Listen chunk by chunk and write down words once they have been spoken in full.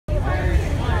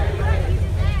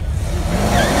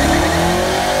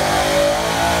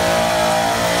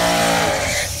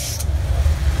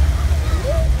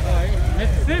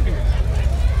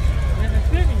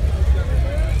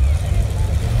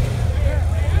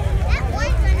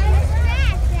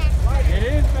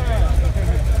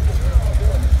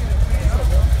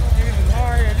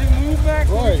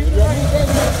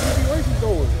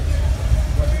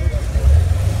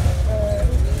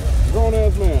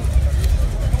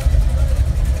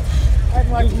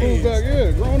like just move back,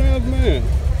 yeah, grown ass man. You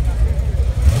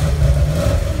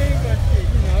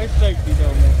know, it's safety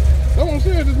though, man. That's what I'm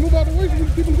saying, just move out the way so we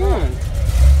can keep them going.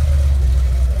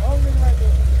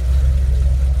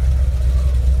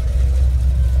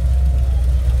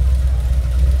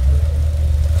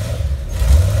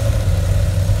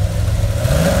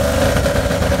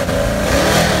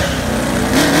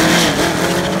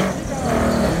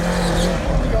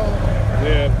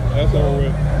 That's over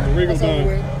with. The Regal done.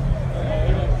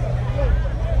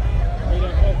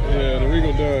 Yeah, the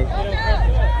Regal done.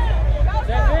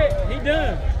 That's it. He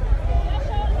done.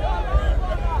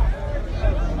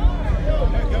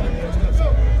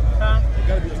 Huh?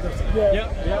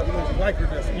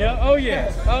 Yep. Oh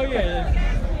yeah. Oh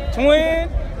yeah. Twin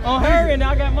on her, and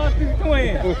I got my two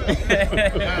twins.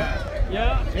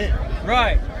 Yeah.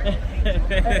 Right.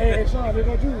 Hey, Sean, they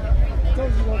gonna do.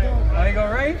 Are you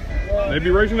gonna race? They be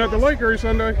racing at the lake every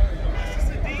Sunday. I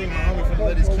think my homie finna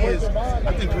let his kids.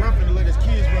 I think Durant finna let his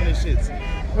kids run his shits.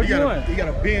 What you doing? He got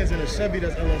a Benz and a Chevy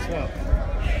that's LS swap.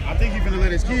 I think he finna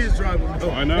let his kids drive with him.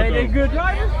 Oh, I know. They good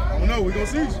drivers? I don't know. We gonna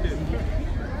see shit.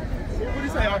 What he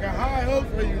say? I got high hopes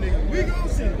for you, nigga. We gonna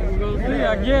see. We gonna see,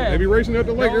 I guess. They be racing at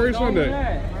the lake every Sunday.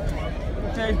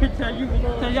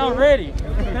 Tell y'all ready.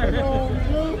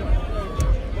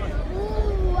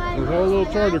 There's a whole little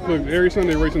charger clip every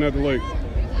Sunday racing at the lake.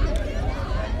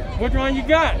 Which one you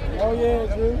got? Oh yeah,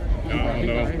 Drew.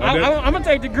 No. I'm gonna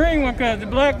take the green one because the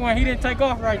black one he didn't take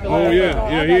off right. Oh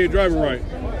yeah, he ain't driving right.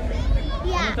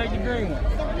 Yeah. I'm gonna take the green one.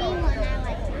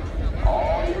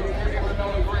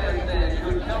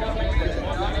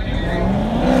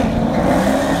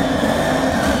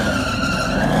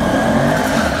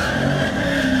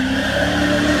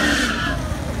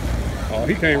 Oh,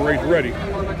 he can't race ready.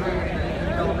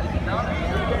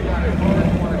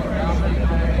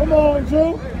 Come on,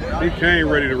 Drew. He came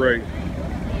ready to race.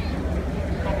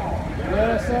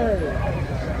 Yes, sir.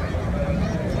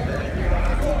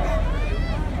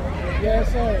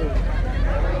 Yes, sir.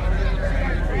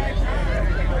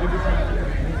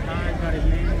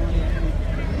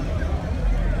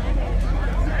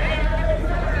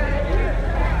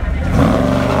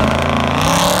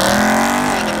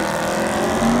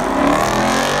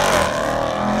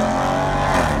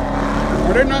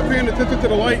 Are they not paying attention to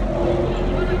the light?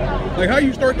 Like, how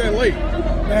you start that late?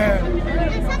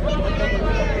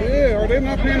 Yeah, are they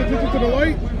not paying attention to the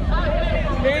light?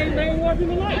 They ain't watching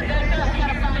the lights.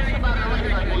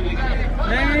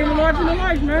 They ain't even watching the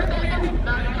lights, man.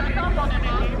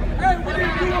 Hey, what did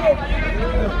you do over?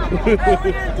 Hey, what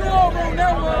did you do over on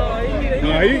that one?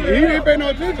 No, he ain't paying no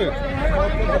attention.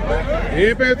 He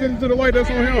ain't paying attention to the light, that's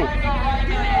on him.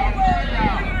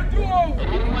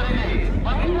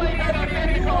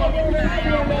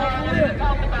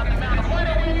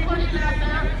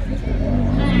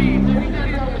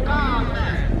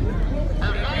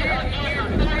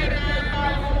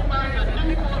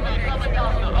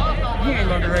 You ain't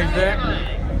about to race that.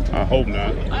 I hope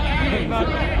not. That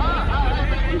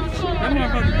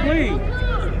motherfucker's clean.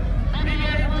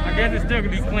 I guess it's still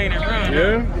gonna be clean and run.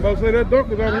 Yeah, I'm about to say that Donk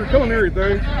was out here killing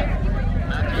everything.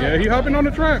 Yeah, he hopping on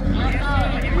the track.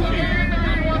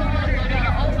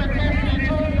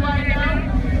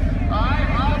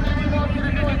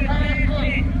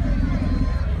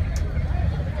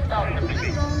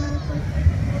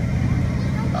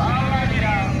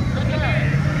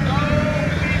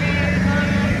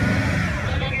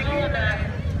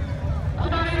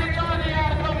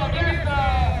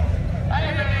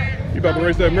 You about to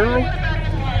race that Merrill?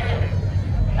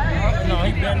 No,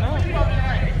 he better not.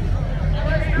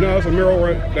 No, it's a Merrill,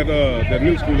 right? That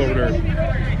new school over there.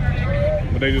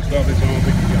 But they just stopped it, so I don't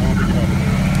think you got it.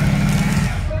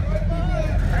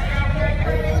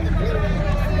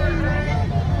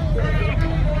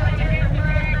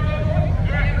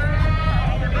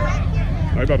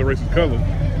 I about to race his color.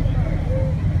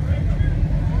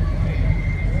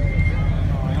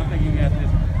 I think he got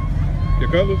this.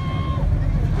 Your colors?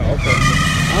 Oh, okay. I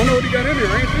don't know what he got in here. I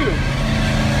ain't seen him.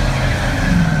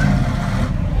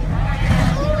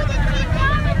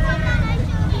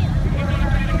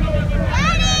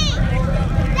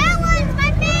 That one's my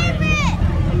favorite.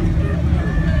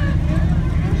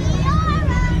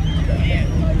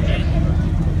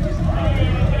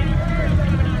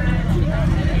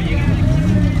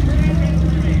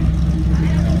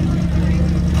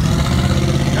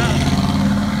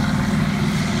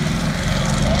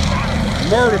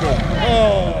 Murdered him. Oh.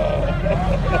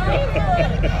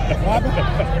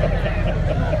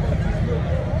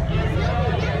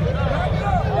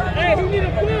 Hey, he need a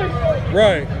push.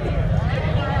 Right.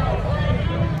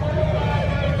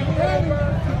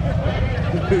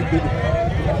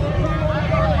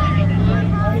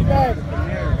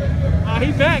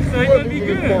 he back, so he must be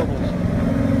good.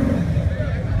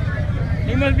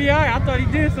 He must be alright. I thought he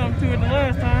did something to it the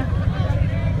last time.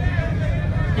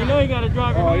 You know he got to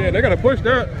drive it. Oh yeah, they got to push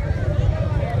that.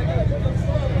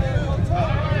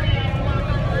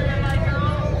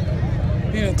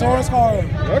 He done tore his car up.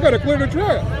 I got to clear the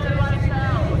track.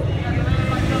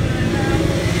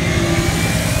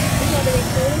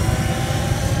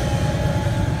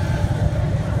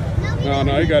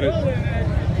 No, he got it.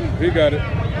 He got it.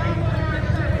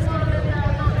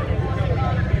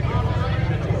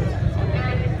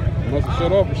 Must have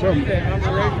shut off or something.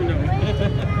 I'm racing them.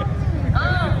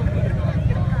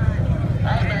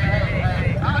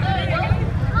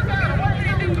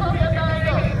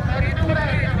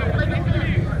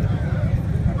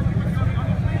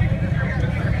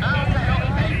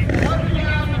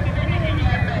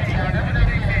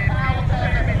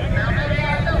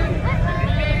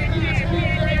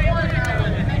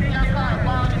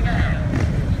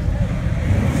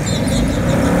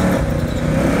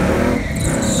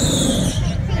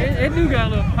 It do got a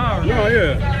little power. Oh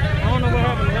yeah. I don't know what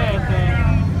happened last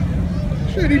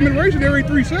time. Shit, he's been racing every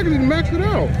 3 seconds and maxed it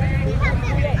out.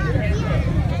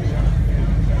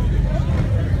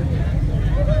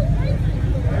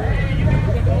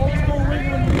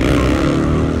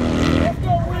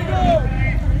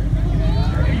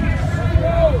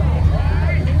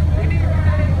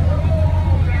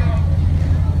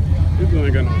 This one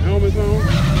ain't got no helmets on.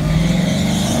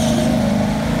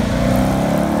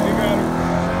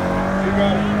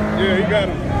 Yeah, he got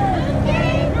him.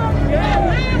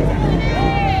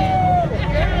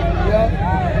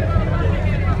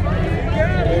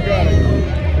 He got him.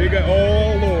 He got, oh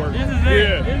Lord. This is it.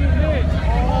 Yeah. This is it.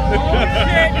 Oh,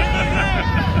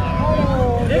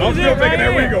 shit. I'm still taking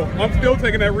that Regal. I'm still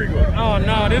taking that Regal. Oh,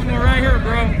 no. This one right here,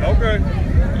 bro. Okay.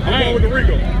 I'm going with the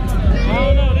Regal.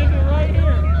 Oh, no. This one right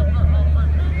here.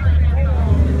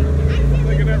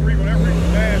 Taking that Regal. That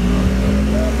Regal's bad.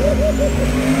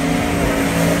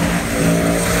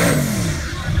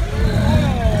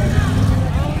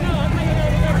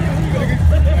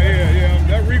 Yeah,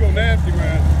 that Regal nasty,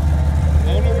 man.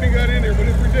 I don't know what he got in there, but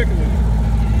it's ridiculous.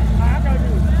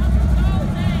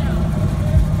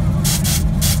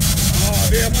 Oh,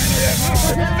 damn,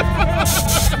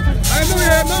 I knew he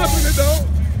had knots in it, though.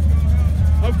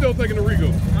 I'm still taking the Regal.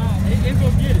 Oh, it's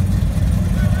gonna get it.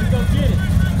 It's gonna get it.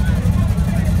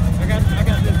 I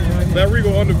got this one right here. That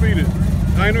Regal undefeated.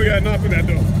 I knew he had knots in that,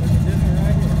 though. This one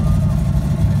right here.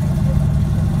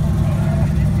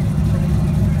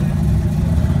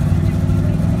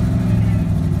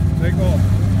 Take off.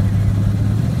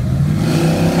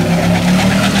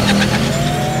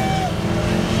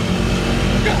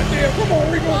 God damn, come on,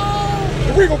 Regal.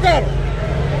 The Regal got him.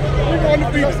 Regal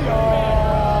undefeated.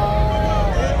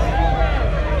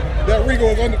 That Regal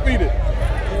is undefeated.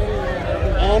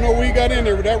 I don't know what he got in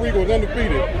there, but that Regal is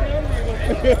undefeated.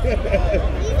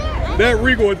 That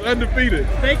Regal is undefeated.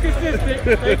 Stay consistent.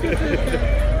 Stay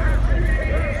consistent.